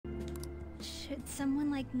Should someone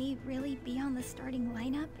like me really be on the starting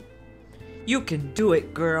lineup? You can do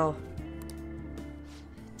it, girl.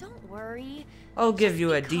 Don't worry. I'll give Just you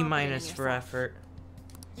be a D- confident in for yourself. effort.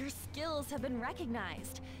 Your skills have been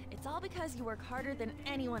recognized. It's all because you work harder than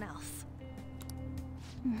anyone else.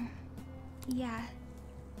 Yeah.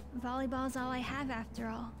 Volleyball's all I have after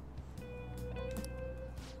all.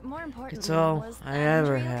 More importantly, It's all was I that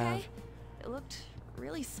ever injury have. okay? It looked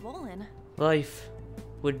really swollen. Life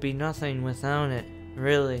would be nothing without it.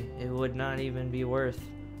 Really, it would not even be worth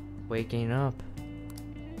waking up.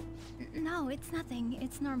 No, it's nothing.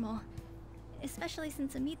 It's normal. Especially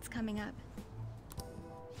since a meet's coming up.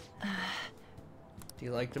 Do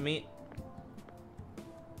you like the meat?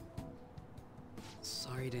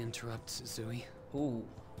 Sorry to interrupt, Suzui. Ooh.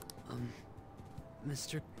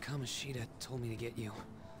 Mr. Kamoshida told me to get you.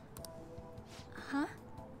 Huh?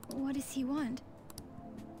 What does he want?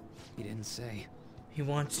 He didn't say. He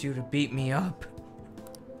wants you to beat me up.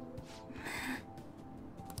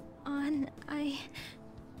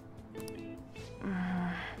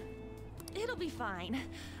 It'll be fine.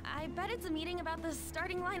 I bet it's a meeting about the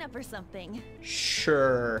starting lineup or something.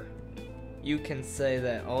 Sure. You can say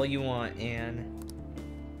that all you want, Anne.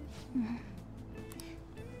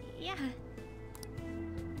 Yeah.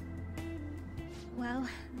 Well,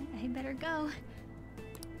 I better go.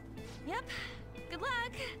 Yep. Good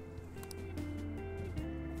luck.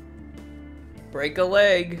 Break a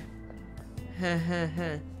leg.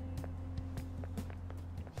 Heh.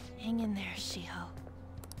 Hang in there, Shiho.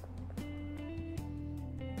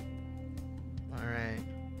 Alright.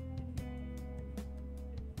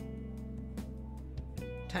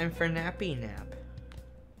 Time for nappy nap.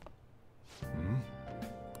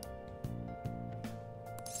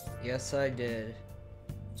 Yes, I did.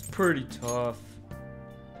 It's pretty tough.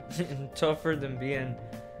 Tougher than being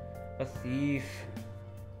a thief.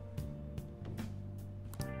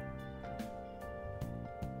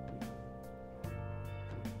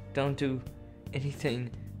 Don't do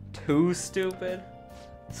anything too stupid,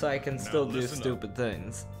 so I can still do stupid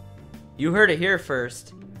things. You heard it here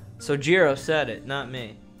first. So Jiro said it, not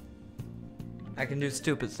me. I can do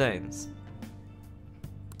stupid things.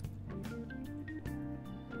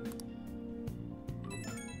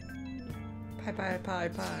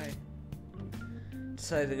 Pie.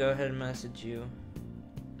 Decided to go ahead and message you.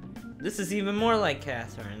 This is even more like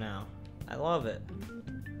Catherine now. I love it.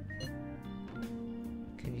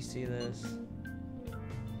 Can you see this?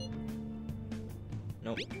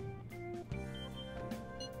 Nope.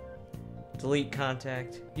 Delete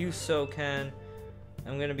contact. You so can.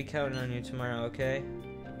 I'm gonna be counting on you tomorrow, okay?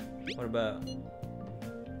 What about?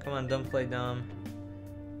 Come on, don't play dumb.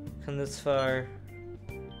 Come this far.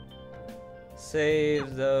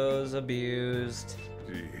 Save those abused.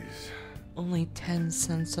 Jeez. Only 10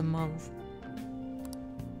 cents a month.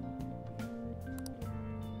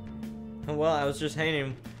 Well, I was just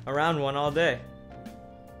hanging around one all day.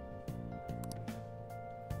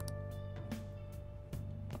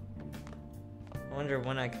 I wonder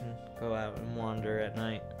when I can go out and wander at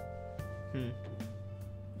night.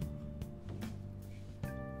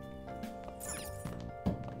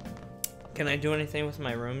 Can I do anything with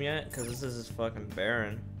my room yet? Because this is just fucking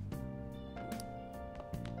barren.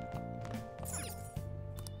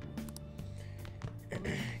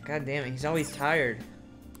 God damn it, he's always tired.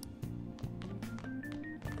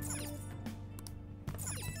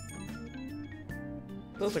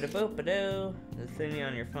 Boop-a-da-boop-a-doo. The thingy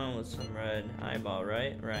on your phone with some red eyeball,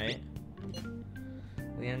 right? Right.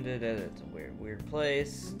 We ended at a weird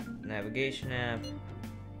place. Navigation app.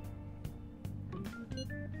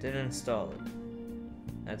 Didn't install it.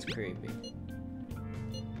 That's creepy.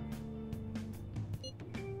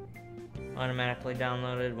 Automatically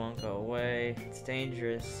downloaded, won't go away. It's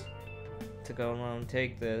dangerous to go alone,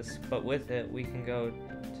 take this, but with it, we can go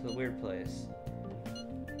to the weird place.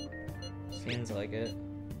 Seems like it.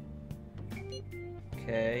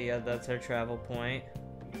 Okay, yeah, that's our travel point.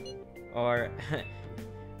 Or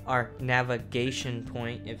our navigation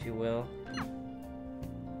point, if you will.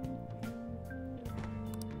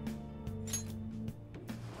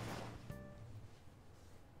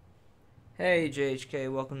 Hey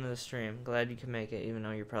JHK, welcome to the stream. Glad you can make it, even though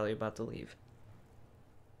you're probably about to leave.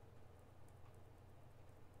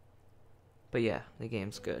 But yeah, the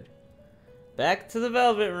game's good. Back to the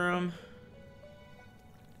Velvet Room.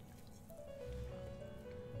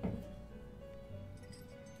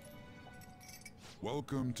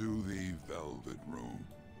 Welcome to the Velvet Room.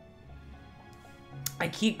 I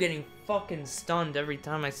keep getting fucking stunned every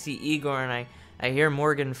time I see Igor and I hear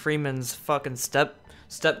Morgan Freeman's fucking step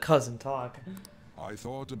cousin talk. I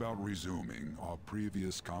thought about resuming our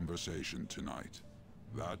previous conversation tonight.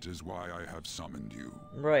 That is why I have summoned you.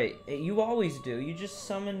 Right. You always do. You just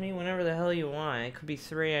summon me whenever the hell you want. It could be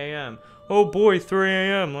 3 a.m. Oh boy, 3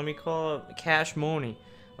 a.m. Let me call up Cash Money.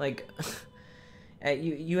 Like,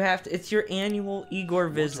 you have to. It's your annual Igor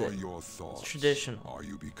visit. What are your thoughts? It's traditional. Are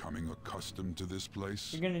you becoming accustomed to this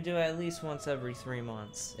place? You're gonna do it at least once every 3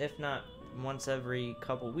 months, if not once every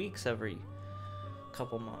couple weeks, every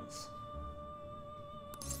couple months.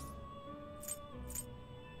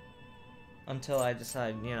 Until I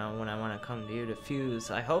decide, you know, when I want to come to you to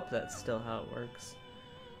fuse. I hope that's still how it works.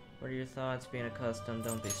 What are your thoughts? Being accustomed,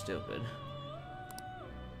 don't be stupid.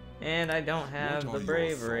 And I don't have the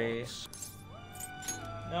bravery.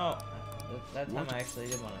 No, that time I actually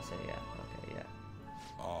did want to say yeah. Okay, yeah.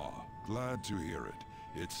 Ah, glad to hear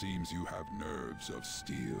it. It seems you have nerves of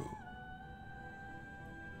steel.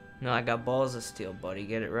 No, I got balls of steel, buddy.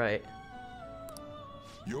 Get it right.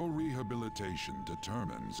 Your rehabilitation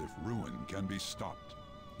determines if ruin can be stopped.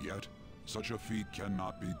 Yet, such a feat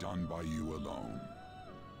cannot be done by you alone.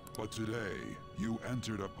 But today, you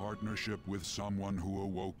entered a partnership with someone who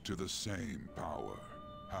awoke to the same power,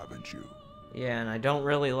 haven't you? Yeah, and I don't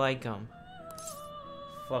really like him.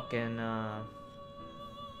 Fucking,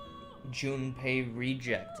 Junpei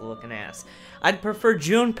reject looking ass. I'd prefer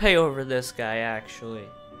Junpei over this guy, actually.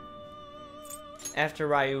 After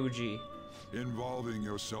Ryuji. Involving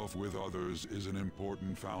yourself with others is an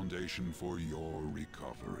important foundation for your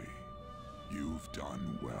recovery. You've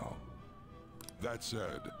done well. That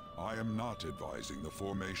said, I am not advising the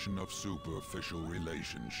formation of superficial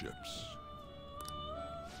relationships.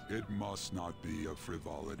 It must not be a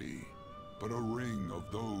frivolity, but a ring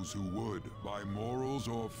of those who would, by morals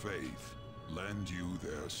or faith, lend you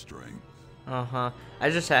their strength. Uh-huh. I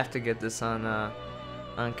just have to get this on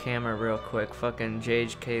camera real quick. Fucking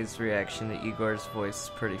JHK's reaction to Igor's voice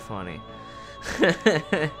is pretty funny.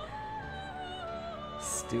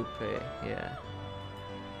 Stupid, yeah.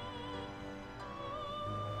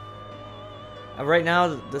 Right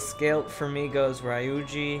now, the scale for me goes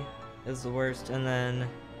Ryuji is the worst, and then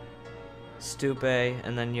Stupe,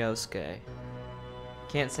 and then Yosuke.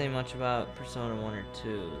 Can't say much about Persona 1 or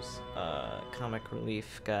 2's comic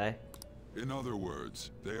relief guy. In other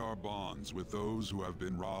words, they are bonds with those who have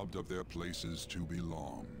been robbed of their places to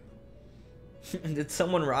belong. Did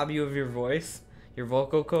someone rob you of your voice? Your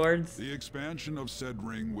vocal cords? The expansion of said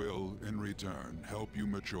ring will, in return, help you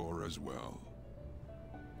mature as well.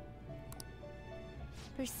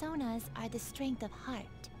 Personas are the strength of heart.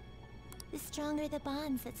 The stronger the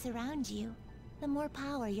bonds that surround you, the more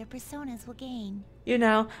power your personas will gain. You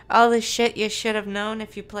know, all the shit you should have known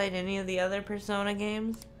if you played any of the other Persona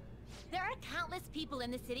games. There are countless people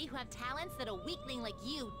in the city who have talents that a weakling like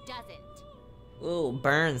you doesn't. Ooh,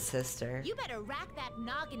 burn, sister. You better rack that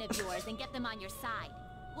noggin of yours and get them on your side.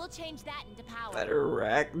 We'll change that into power. Better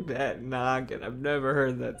rack that noggin. I've never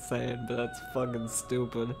heard that saying, but that's fucking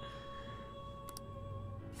stupid.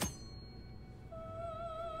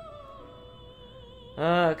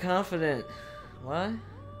 Confident. What? You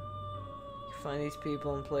find these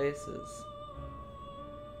people in places.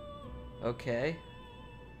 Okay.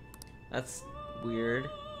 That's weird.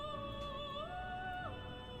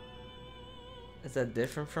 Is that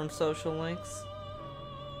different from social links?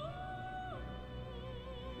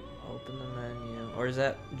 Open the menu. Or is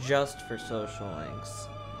that just for social links?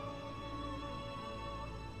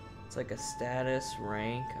 It's like a status,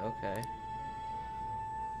 rank, okay.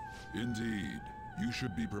 Indeed, you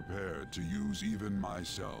should be prepared to use even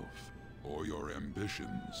myself, or your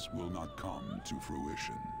ambitions will not come to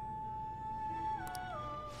fruition.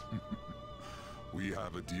 We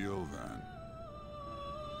have a deal then.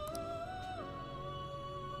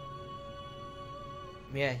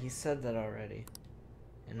 Yeah, he said that already.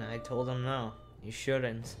 And I told him no, you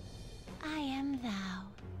shouldn't. I am thou.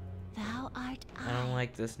 Thou art I. I don't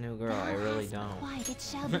like this new girl, I really don't. Quite, it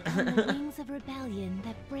shall become the wings of rebellion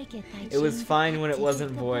that breaketh thy It was chains of fine when it captivity,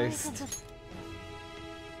 wasn't the birth voiced. of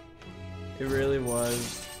It really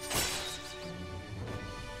was.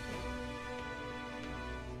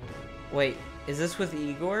 Wait, is this with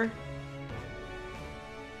Igor?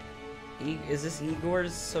 Is this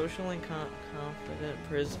Igor's social and confident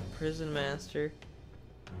prison master?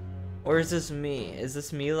 Or is this me? Is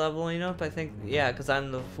this me leveling up? I think, yeah, because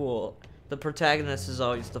I'm the fool. The protagonist is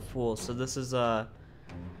always the fool, so this is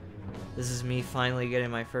me finally getting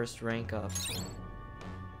my first rank up.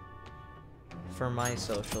 For my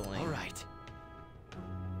social link. Alright.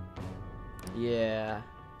 Yeah.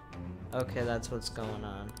 Okay, that's what's going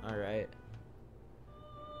on. Alright.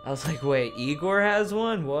 I was like, wait, Igor has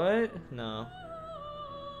one? What? No.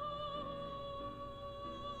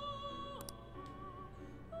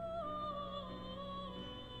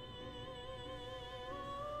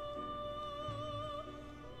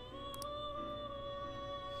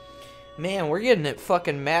 Man, we're getting it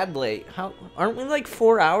fucking mad late. How aren't we like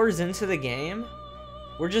 4 hours into the game?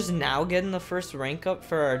 We're just now getting the first rank up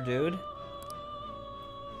for our dude.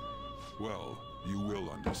 Well, you will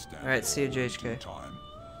understand. Alright, see you, all in JHK. due time.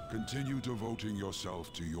 Continue devoting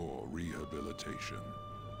yourself to your rehabilitation.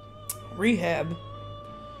 Rehab.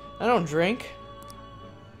 I don't drink.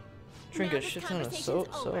 Drink Now a this shit ton of conversation's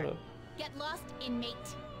over. soda. Get lost, inmate.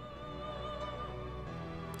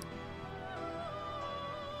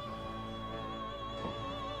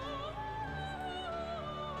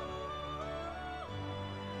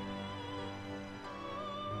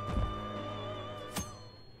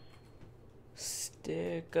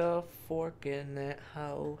 Stick a fork in that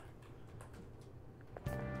hoe.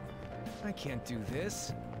 I can't do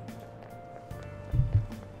this.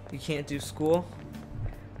 You can't do school?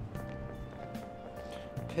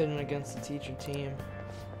 Pitting against the teacher team.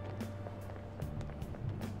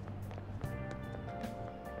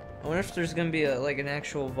 I wonder if there's gonna be a like an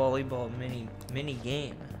actual volleyball mini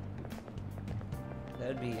game.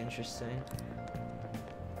 That'd be interesting.